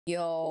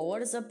Yo,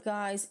 what is up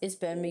guys, it's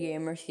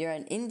BenBGamer here,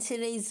 and in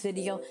today's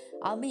video,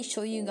 I'll be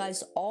showing you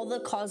guys all the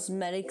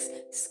cosmetics,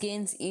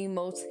 skins,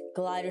 emotes,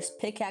 gliders,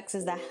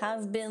 pickaxes that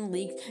have been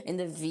leaked in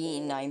the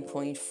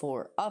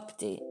v9.40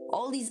 update.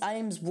 All these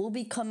items will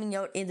be coming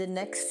out in the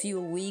next few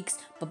weeks,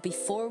 but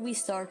before we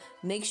start,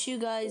 make sure you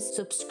guys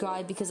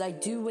subscribe because I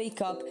do wake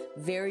up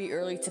very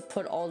early to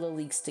put all the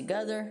leaks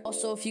together.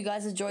 Also, if you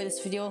guys enjoy this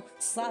video,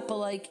 slap a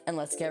like and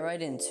let's get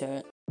right into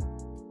it.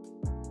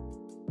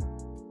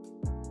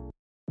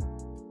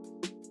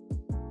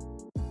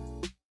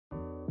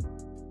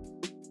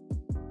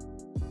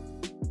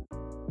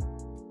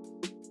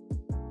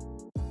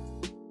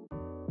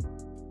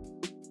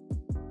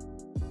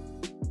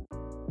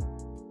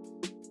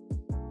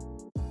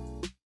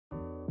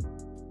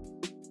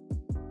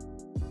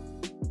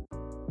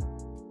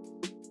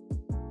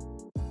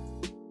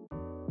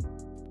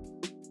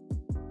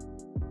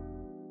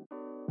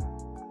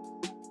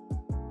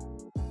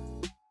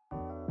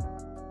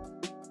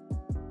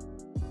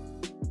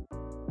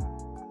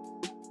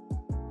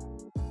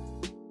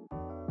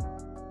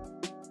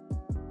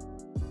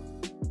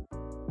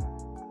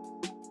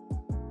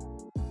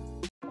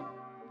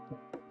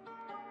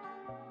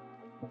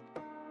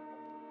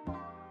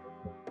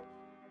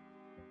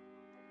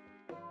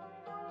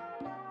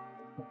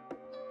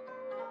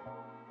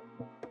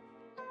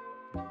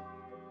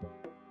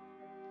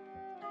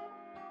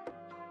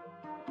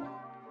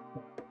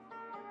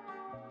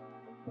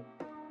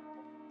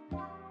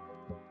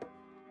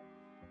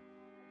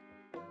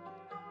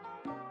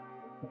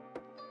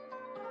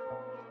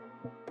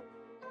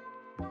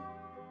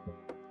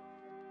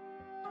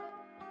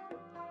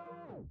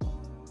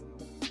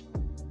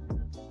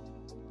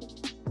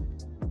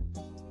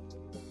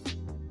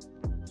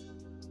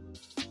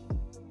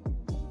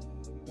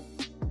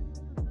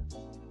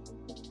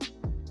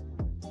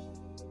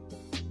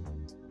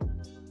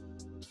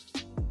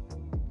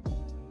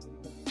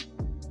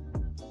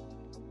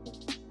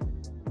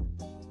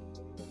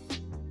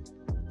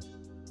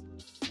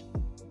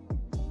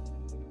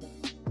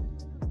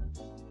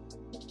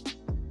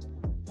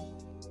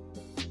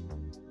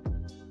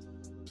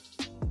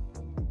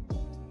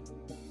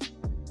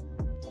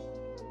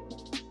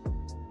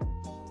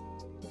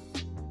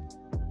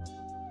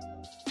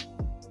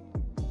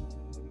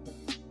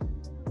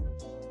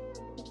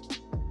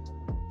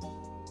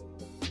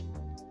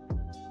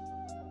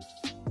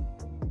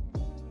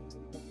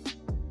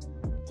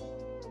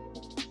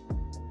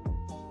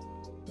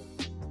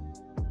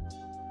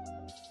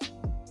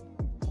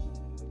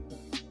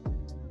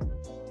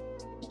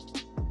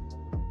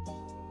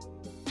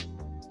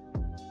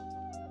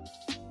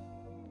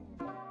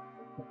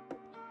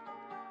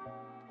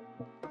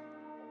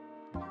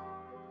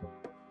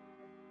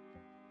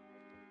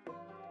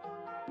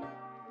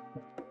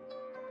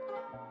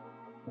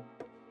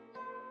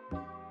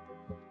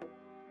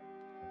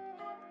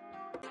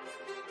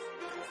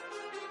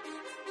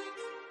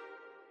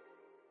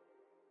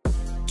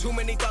 Too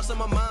many thoughts on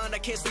my mind, I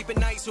can't sleep at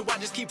night, so I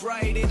just keep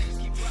writing.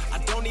 I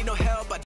don't need no help,